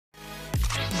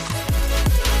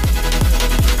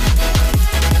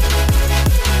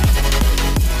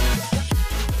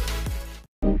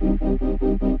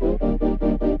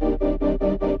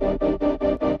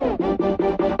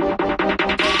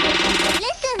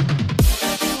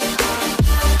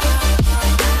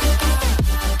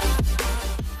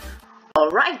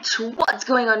What's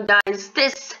going on, guys?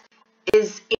 This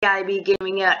is AIB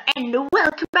Gaming here, and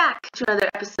welcome back to another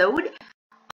episode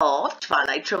of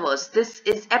Twilight Traverse. This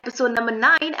is episode number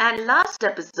 9, and last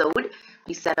episode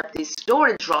we set up the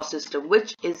storage drawer system,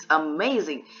 which is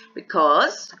amazing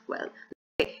because, well,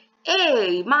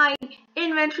 hey, my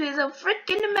inventory is a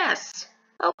freaking mess.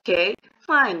 Okay,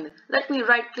 fine. Let me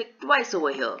right click twice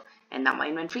over here, and now my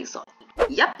inventory is sorted.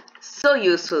 Yep, so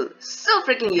useful, so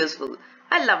freaking useful.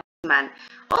 I love it, man.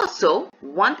 Also,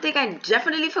 one thing I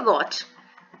definitely forgot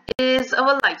is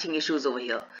our lighting issues over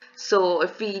here. So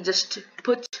if we just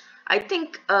put, I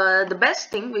think the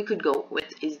best thing we could go with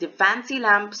is the fancy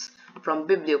lamps from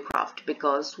Bibliocraft,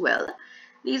 because, well,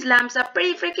 these lamps are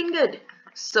pretty freaking good.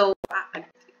 So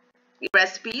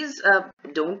recipes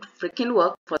don't freaking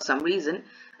work for some reason.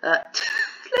 The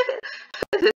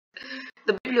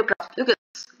Bibliocraft, look at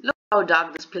this. Look how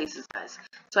dark this place is, guys.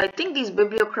 So I think these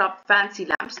Bibliocraft fancy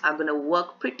lamps are gonna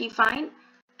work pretty fine.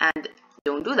 And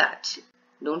don't do that.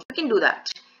 Don't freaking do that.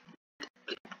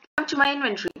 Come to my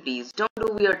inventory, please. Don't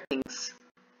do weird things.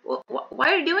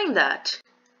 Why are you doing that?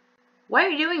 Why are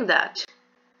you doing that?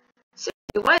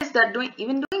 Seriously, why is that doing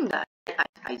that?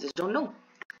 I just don't know.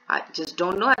 I just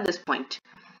don't know at this point.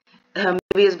 Maybe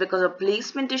it's because of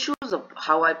placement issues of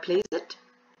how I place it.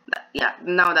 Yeah,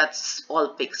 now that's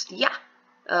all fixed. Yeah,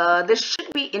 there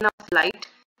should be enough light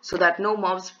so that no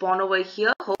mobs spawn over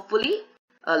here, hopefully.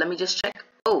 Let me just check.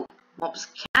 Oh, mobs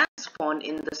can spawn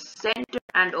in the center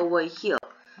and over here.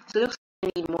 So it looks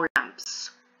like I need more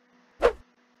lamps.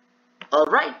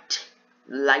 Alright,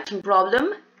 lighting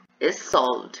problem is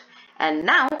solved. And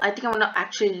now I think I'm going to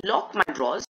actually lock my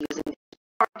drawers using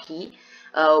the key,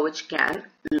 which can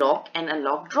lock and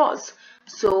unlock drawers.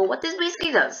 So what this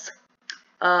basically does,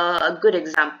 a good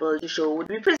example to show would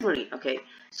be prismarine. Okay,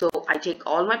 so I take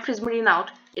all my prismarine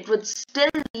out, it would still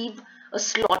leave a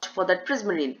slot for that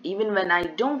prismarine even when I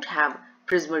don't have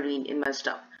prismarine in my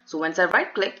stuff. So once I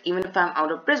right click, even if I'm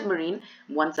out of prismarine,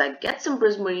 once I get some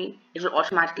prismarine, it will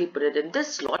automatically put it in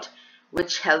this slot,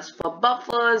 which helps for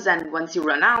buffers, and once you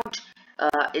run out,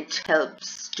 it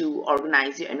helps to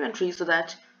organize your inventory so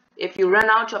that if you run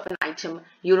out of an item,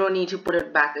 you don't need to put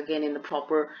it back again in the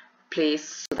proper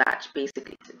place. So that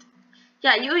basically is it.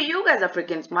 Yeah, you guys are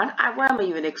freaking smart. Why am I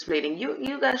even explaining?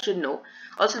 You guys should know.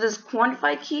 Also, this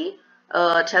quantify key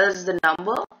tells the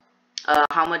number,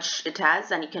 how much it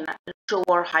has, and you can show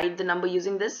or hide the number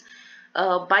using this.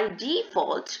 By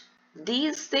default,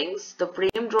 these things, the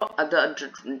frame draw,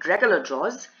 the regular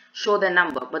drawers show their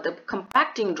number, but the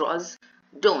compacting drawers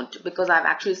don't, because I've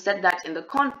actually set that in the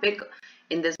config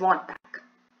in this mod pack.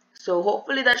 So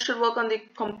hopefully that should work on the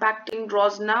compacting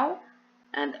drawers now,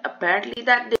 and apparently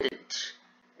that didn't,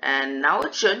 and now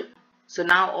it should. So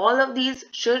now all of these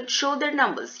should show their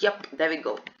numbers. Yep, there we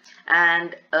go.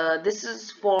 And this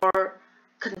is for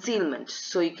concealment,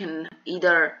 so you can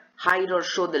either hide or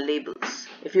show the labels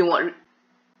if you want.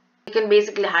 You can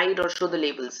basically hide or show the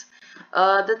labels.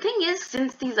 The thing is,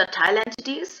 since these are tile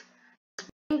entities,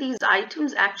 these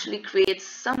items actually creates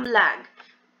some lag,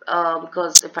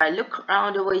 because if I look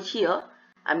around over here,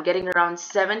 I'm getting around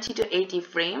 70 to 80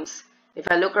 frames. If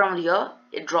I look around here,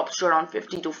 it drops to around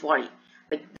 50 to 40.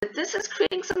 Like, this is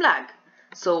creating some lag.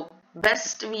 So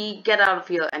best we get out of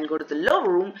here and go to the lower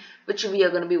room, which we are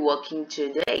going to be working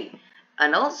today.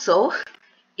 And also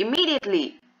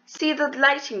immediately see the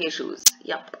lighting issues.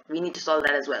 Yep, we need to solve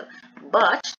that as well.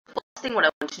 But the first thing what I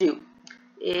want to do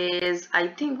is, I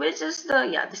think, which is the,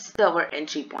 yeah, this is our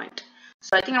entry point.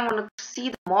 So I think I want to see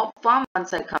the mob farm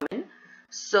once I come in.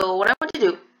 So what I want to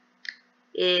do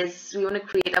is, we want to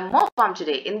create a mob farm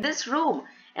today in this room,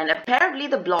 and apparently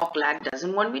the block lag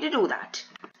doesn't want me to do that.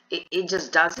 It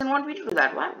just doesn't want me to do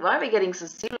that. Why are we getting some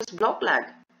serious block lag?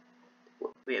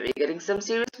 We're getting some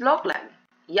serious block lag.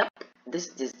 Yep, this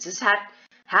just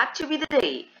had to be the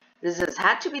day. This has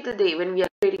had to be the day when we are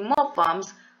creating mob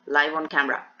farms live on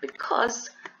camera, because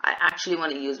I actually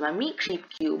want to use my meat creep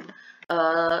cube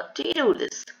to do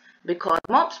this, because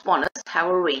mob spawners have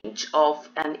a range of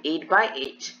an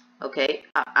 8x8. Okay,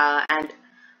 and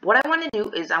what I want to do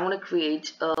is, I want to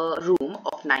create a room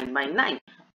of 9x9.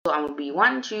 So I'm going to be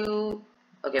 1, 2,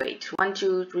 okay, wait, 1,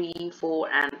 2, 3, 4,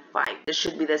 and 5. This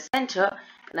should be the center,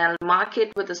 and I'll mark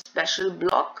it with a special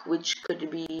block, which could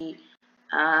be,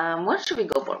 what should we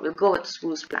go for? We'll go with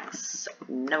spruce planks.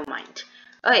 Never mind.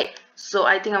 Okay, so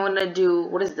I think I'm going to do,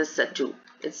 what is this set to?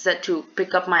 It's set to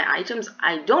pick up my items.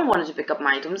 I don't want it to pick up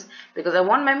my items, because I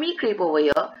want my meat creep over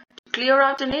here to clear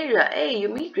out an area. Hey, you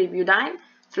meat creep, you dying?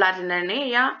 Flatten an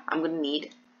area. I'm going to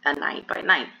need a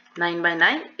 9x9.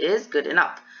 9x9 is good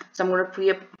enough. So I'm going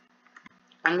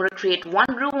to create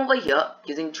one room over here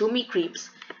using 2 meat creeps,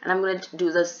 and I'm going to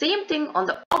do the same thing on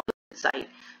the opposite side,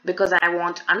 because I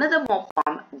want another mob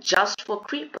farm just for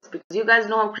creepers, because you guys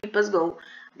know how creepers go.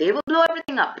 They will blow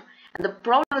everything up. And the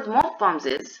problem with mob farms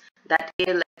is that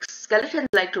like skeletons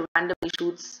like to randomly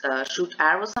shoot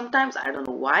arrows sometimes. I don't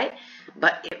know why,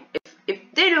 but if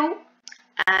they do,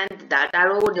 and that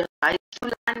arrow decides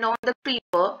to land on the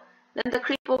creeper, then the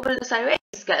creeper will decide, hey,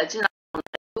 skeleton, I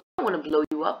want to blow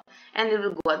you up, and it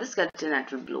will go at the skeleton and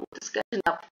it will blow the skeleton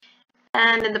up,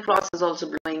 and in the process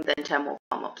also blowing the entire mob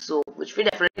farm up, so which we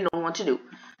definitely don't want to do.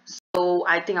 So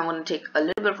I think I want to take a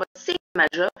little bit of a safe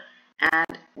measure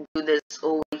and do this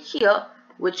over here,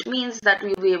 which means that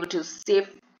we'll be able to save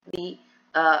the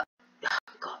God,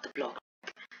 the block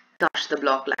lag. Gosh, the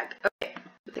block lag. Okay,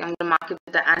 I think I'm gonna mark it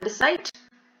with the andesite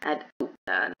at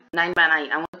 9 by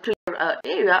 9. I want to clear an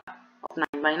area of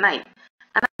 9 by 9, and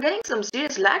I'm getting some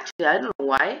serious lag today. I don't know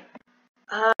why.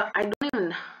 I don't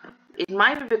even. It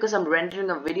might be because I'm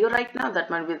rendering a video right now. That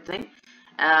might be the thing.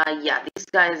 Yeah, these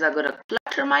guys are gonna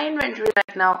clutter my inventory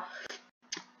right now.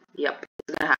 Yep,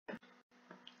 it's gonna happen.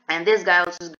 And this guy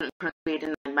also is going to create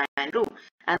a 9 by 9 room.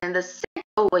 And in the center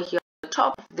over here on the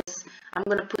top of this, I'm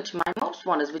going to put my mob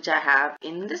spawners, which I have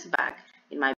in this bag,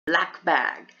 in my black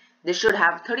bag. They should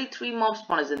have 33 mob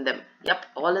spawners in them. Yep,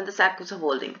 all in the sack of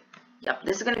holding. Yep,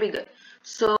 this is going to be good.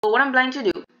 So what I'm planning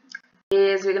to do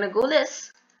is we're going to go this.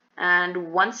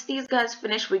 And once these guys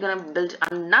finish, we're going to build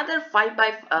another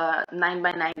 9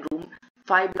 by 9 room,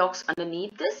 5 blocks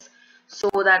underneath this. So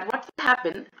that what will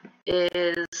happen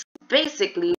is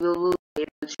basically we will be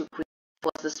able to create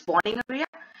first the spawning area,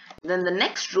 then the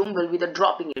next room will be the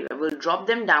dropping area. We'll drop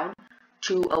them down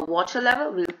to a water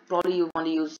level. We'll probably want to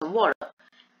use some water,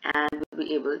 and we'll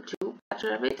be able to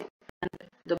capture everything. And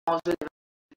the mobs will,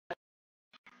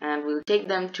 and we'll take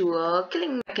them to a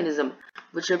killing mechanism,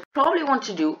 which we'll probably want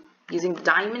to do using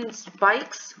diamond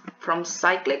spikes from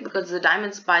cyclic, because the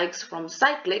diamond spikes from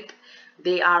cyclic,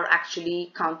 they are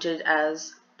actually counted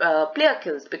as player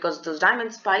kills, because those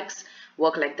diamond spikes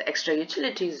work like the extra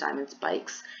utilities diamond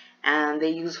spikes, and they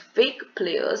use fake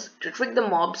players to trick the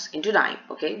mobs into dying.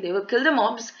 Okay, they will kill the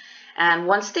mobs, and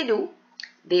once they do,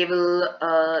 they will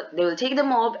take the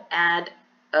mob and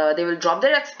they will drop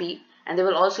their XP, and they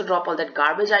will also drop all that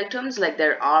garbage items like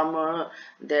their armor,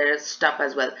 their stuff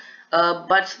as well.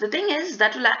 But the thing is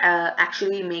that will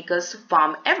actually make us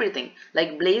farm everything,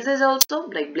 like blazes also.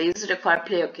 Like blazes require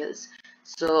player kills,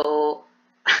 so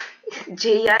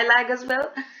JEI lag as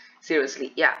well.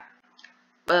 Seriously, yeah.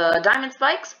 Diamond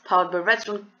spikes powered by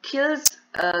redstone kills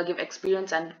give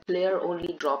experience, and player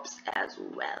only drops as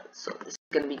well. So this is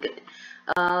gonna be good.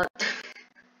 Look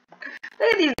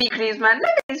at these decrees, man.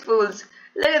 Look at these fools.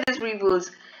 Look at these free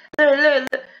fools.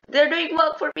 They're doing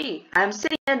work for me. I'm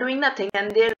sitting there doing nothing,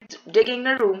 and they're digging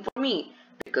a room for me.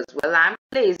 Because, well, I'm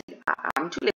lazy. I'm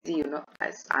too lazy, you know,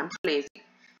 guys. I'm too lazy.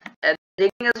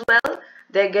 Digging as well.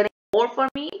 They're getting more for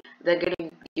me. They're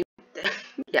getting...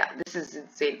 yeah, this is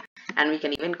insane. And we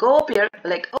can even go up here.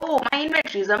 Like, oh, my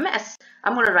inventory is a mess.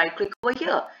 I'm going to right-click over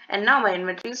here. And now my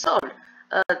inventory is solved.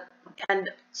 And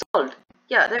solved.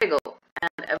 Yeah, there we go.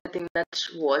 And everything that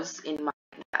was in my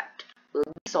impact will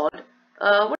be solved.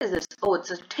 What is this? Oh,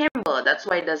 it's a timber. That's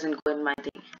why it doesn't go in my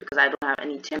thing, because I don't have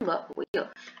any timber over here.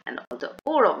 And all the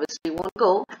ore obviously won't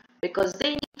go, because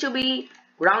they need to be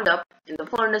ground up in the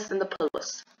furnace and the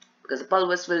pulvers, because the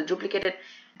pulvers will duplicate it.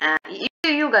 And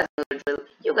you guys know the drill.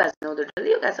 You guys know the drill.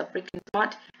 You guys are freaking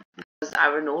smart, because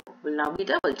our ore will now be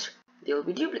doubled. They will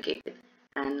be duplicated.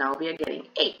 And now we are getting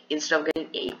 8 instead of getting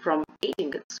 8 from 8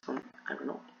 ingots from, I don't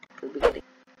know, we'll be getting.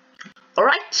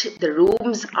 Alright, the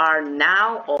rooms are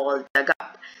now all dug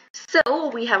up. So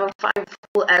we have a 5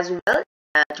 hole as well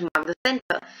to mark the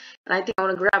center. And I think I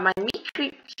want to grab my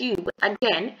meat cube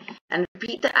again and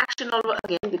repeat the action all over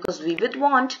again, because we would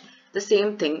want the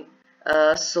same thing.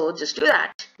 So just do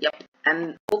that. Yep.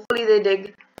 And hopefully they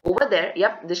dig over there.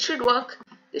 Yep, this should work.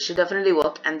 This should definitely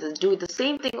work. And just do the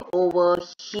same thing over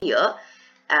here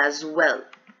as well.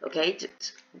 Okay,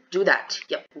 just do that.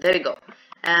 Yep, there we go.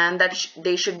 And that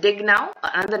they should dig now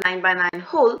another 9 by 9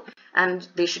 hole, and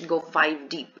they should go 5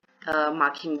 deep,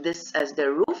 marking this as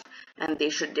their roof, and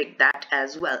they should dig that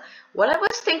as well. What I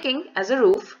was thinking as a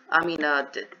roof, I mean a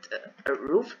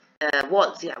roof,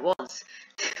 walls, yeah, walls.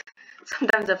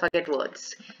 Sometimes I forget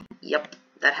words. Yep,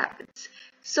 that happens.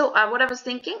 So what I was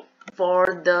thinking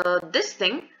for this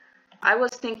thing, I was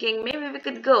thinking maybe we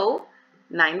could go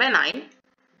 9 by 9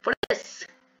 for this.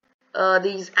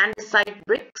 These andesite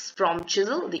bricks from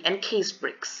Chisel, the encased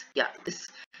bricks. Yeah,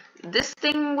 this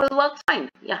thing will work fine.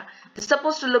 Yeah, it's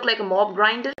supposed to look like a mob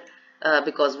grinder,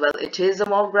 because, well, it is a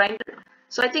mob grinder.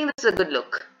 So I think that's a good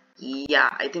look.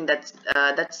 Yeah, I think that's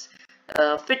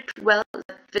fits well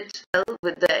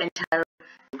with the entire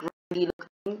grindy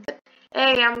looking.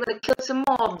 Hey, I'm gonna kill some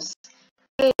mobs.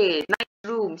 Hey, nice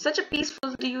room. Such a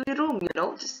peaceful room, you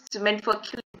know, just meant for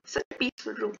killing. Such a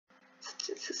peaceful room.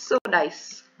 It's so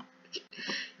nice.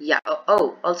 Yeah.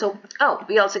 We're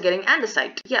also getting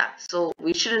andesite. Yeah. So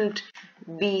we shouldn't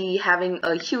be having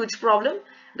a huge problem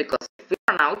because if we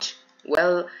run out,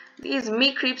 well, these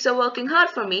me creeps are working hard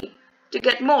for me to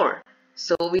get more.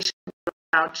 So we should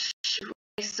run out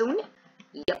very soon.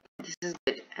 Yep, this is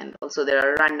good. And also there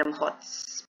are random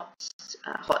hotspots.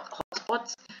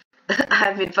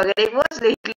 I've been forgetting words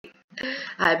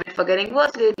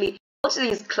lately. Also,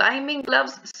 these climbing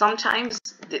gloves, sometimes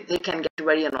they can get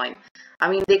very annoying. I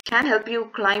mean, they can help you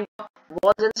climb up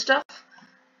walls and stuff,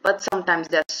 but sometimes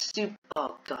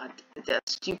oh god, they're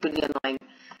stupidly annoying.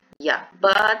 Yeah,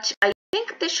 but I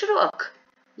think they should work.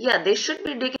 Yeah, they should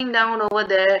be digging down over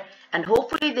there, and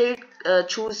hopefully they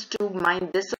choose to mine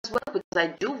this as well, because I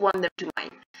do want them to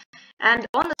mine. And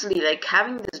honestly, like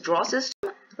having this draw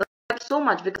system helps so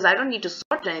much because I don't need to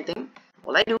sort anything.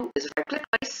 All I do is right click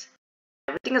twice,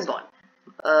 everything is gone.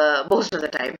 Most of the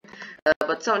time.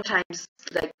 But sometimes,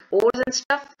 like ores and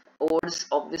stuff, ores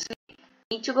obviously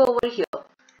need to go over here,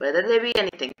 whether they be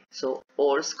anything. So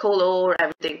ores, coal ore,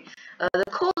 everything. The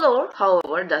coal ore,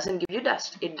 however, doesn't give you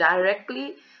dust. It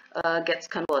directly gets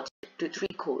converted to 3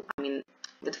 coal. I mean,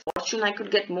 with fortune I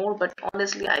could get more, but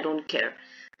honestly I don't care.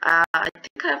 I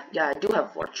think I do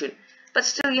have fortune, but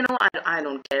still, you know, I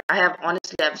don't care. I have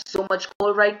so much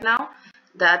coal right now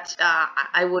that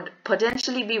I would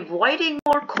potentially be voiding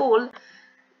more coal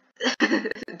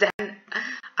than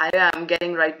I am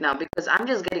getting right now, because I'm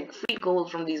just getting free coal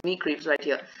from these me creeps right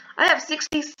here. I have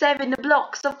 67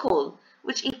 blocks of coal,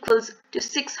 which equals to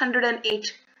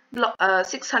 608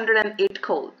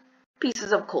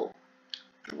 pieces of coal.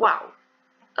 Wow.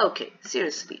 Okay,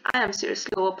 seriously, I am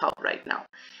seriously overpowered right now.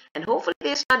 And hopefully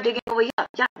they start digging over here.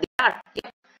 Yeah, they are.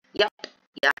 Yep.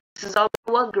 Yeah, this is all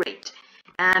gonna work great.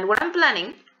 And what I'm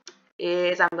planning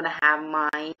is I'm gonna have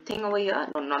my thing over here.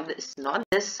 No, not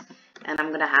this. And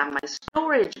I'm gonna have my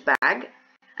storage bag,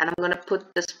 and I'm gonna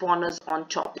put the spawners on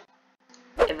top.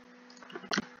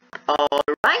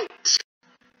 Alright.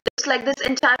 Looks like this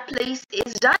entire place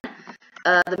is done.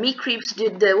 The me creeps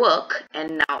did their work,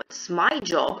 and now it's my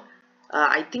job.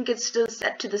 I think it's still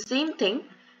set to the same thing,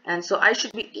 and so I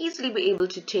should easily be able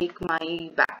to take my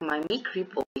me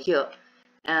creep over here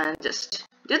and just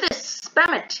do this.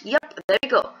 Spam it. Yep, there we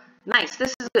go. Nice.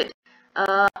 This is good.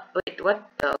 Wait, what?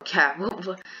 Okay,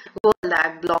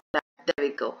 lag, block lag. There we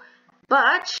go.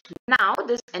 But now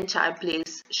this entire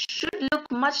place should look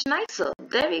much nicer.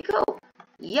 There we go.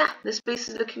 Yeah, this place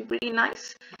is looking pretty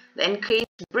nice. The encased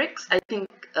bricks, I think,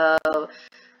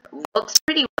 works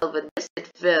pretty well with this. It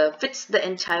fits the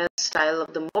entire style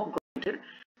of the mob grinder.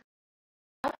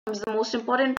 Now comes the most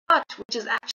important part, which is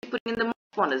actually putting in the mob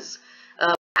spawners.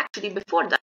 Actually, before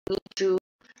that, we need to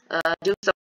do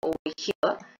something over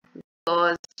here,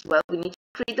 because, well, we need to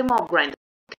create the mob grinder.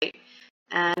 Okay,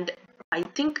 and I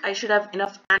think I should have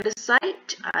enough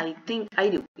andesite. I think I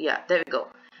do. Yeah, there we go.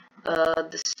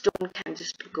 The stone can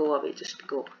just go away. Just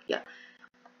go. Yeah.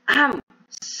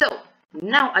 So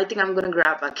now I think I'm gonna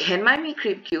grab again my me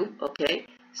creep cube. Okay,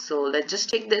 so let's just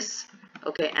take this.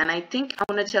 Okay, and I think I'm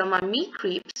gonna tell my me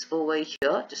creeps over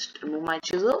here. Just remove my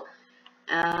chisel.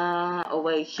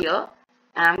 Over here,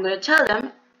 and I'm gonna tell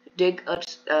them dig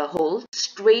a hole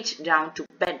straight down to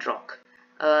bedrock.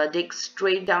 Dig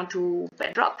straight down to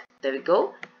bedrock. There we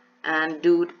go, and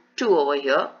do 2 over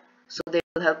here. So they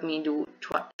will help me do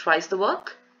twice the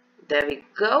work. There we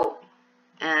go.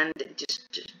 And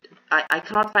I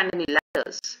cannot find any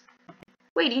ladders.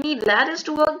 Wait, you need ladders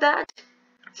to work that?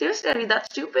 Seriously, are you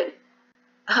that stupid?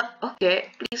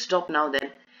 Okay, please stop now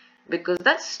then. Because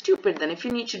that's stupid then. If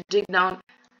you need to dig down,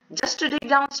 just to dig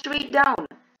down, straight down,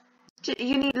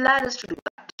 you need ladders to do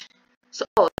that. So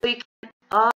you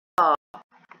can,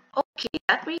 okay,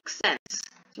 that makes sense.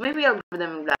 So maybe I'll give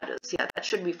them ladders. Yeah, that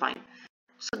should be fine.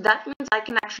 So that means I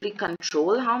can actually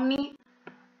control how many.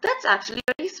 That's actually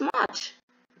very smart.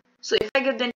 So if I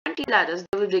give them 20 ladders,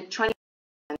 they will dig 20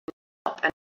 and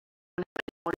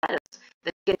more ladders.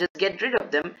 Then you can just get rid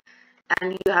of them,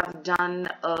 and you have done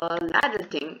a ladder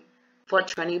thing for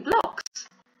 20 blocks.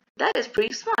 That is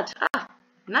pretty smart. Ah,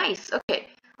 nice. Okay.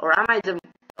 Or am I the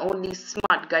only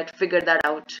smart guy to figure that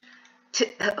out?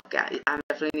 Okay, I'm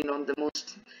definitely not the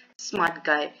most smart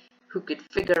guy who could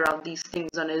figure out these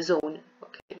things on his own.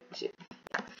 Okay.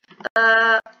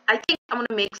 I think I'm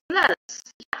gonna make some ladders.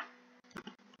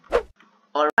 Yeah.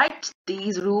 Alright,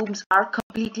 these rooms are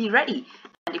completely ready.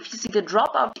 And if you see the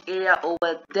dropout area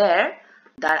over there,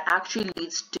 that actually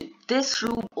leads to this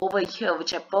room over here,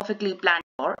 which I perfectly planned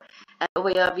for. And over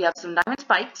here we have some diamond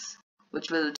spikes, which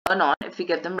will turn on if we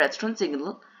give them redstone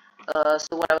signal.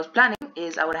 So what I was planning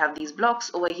is I would have these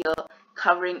blocks over here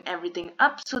covering everything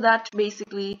up, so that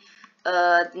basically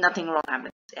nothing wrong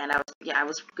happens. And I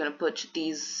was gonna put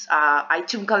these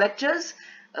item collectors,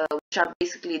 which are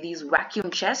basically these vacuum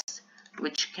chests,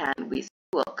 which can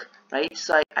basically work, right?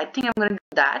 So I think I'm gonna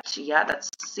do that. Yeah, that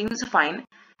seems fine.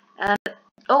 And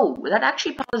oh, that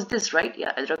actually powers this, right?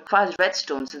 Yeah, it requires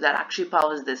redstone, so that actually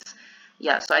powers this.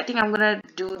 Yeah, so I think I'm gonna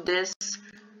do this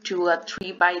to a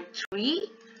 3x3.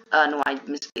 No, I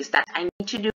misplaced that. I need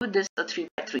to do this a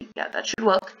 3x3. Yeah, that should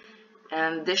work.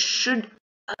 And this should,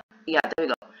 yeah, there we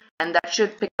go. And that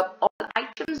should pick up all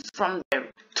items from there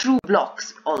through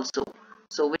blocks also.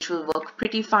 So which will work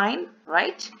pretty fine,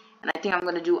 right? And I think I'm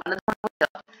gonna do another one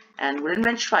here. And wooden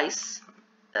bench twice.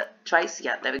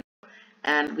 Yeah, there we go.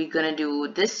 And we're gonna do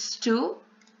this too.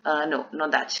 No,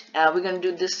 not that. We're gonna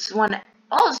do this one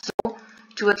also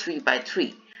to a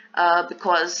 3x3.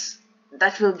 Because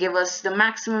that will give us the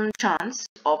maximum chance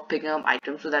of picking up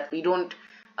items, so that we don't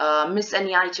miss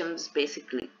any items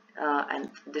basically.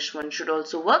 And this one should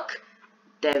also work.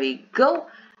 There we go.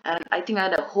 And I think I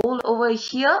had a hole over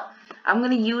here. I'm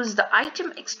going to use the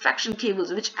item extraction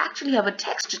cables, which actually have a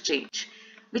texture change,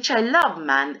 which I love,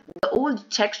 man. The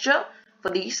old texture for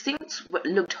these things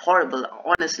looked horrible,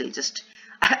 honestly. Just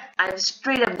I'm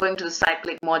straight up going to the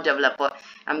cyclic mod developer.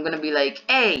 I'm going to be like,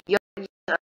 hey, you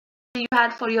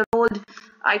had for your old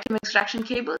item extraction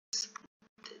cables,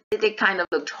 they kind of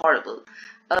looked horrible.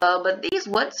 But these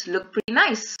words look pretty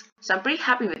nice, so I'm pretty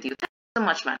happy with you. Thank you so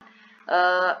much, man.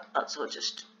 Also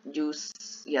just use,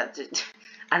 yeah,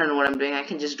 I don't know what I'm doing. I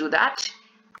can just do that,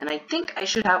 and I think I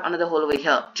should have another hole over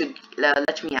here to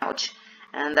let me out,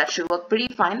 and that should work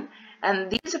pretty fine. And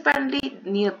these apparently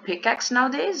need a pickaxe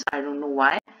nowadays. I don't know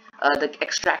why. The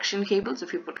extraction cables,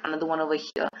 if you put another one over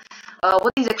here.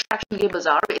 What these extraction cables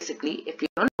are, basically, if you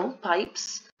don't know,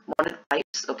 pipes, modded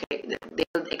pipes, okay, they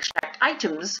will extract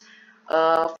items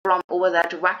from over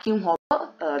that vacuum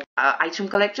hopper, item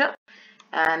collector,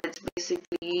 and it's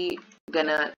basically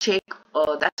gonna take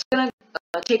that's gonna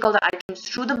take all the items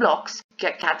through the blocks,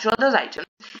 capture all those items,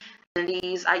 and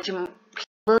these item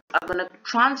cables are gonna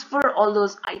transfer all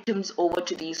those items over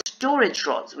to these storage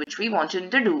rods, which we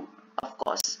wanted to do, of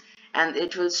course, and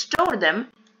it will store them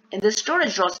in the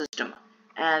storage rod system.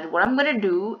 And what I'm gonna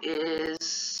do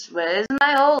is, where is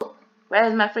my hole? Where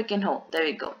is my freaking hole? There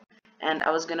we go. And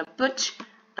I was gonna put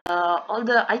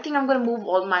I think I'm gonna move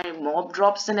all my mob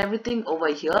drops and everything over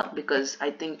here, because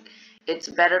I think it's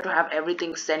better to have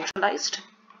everything centralized.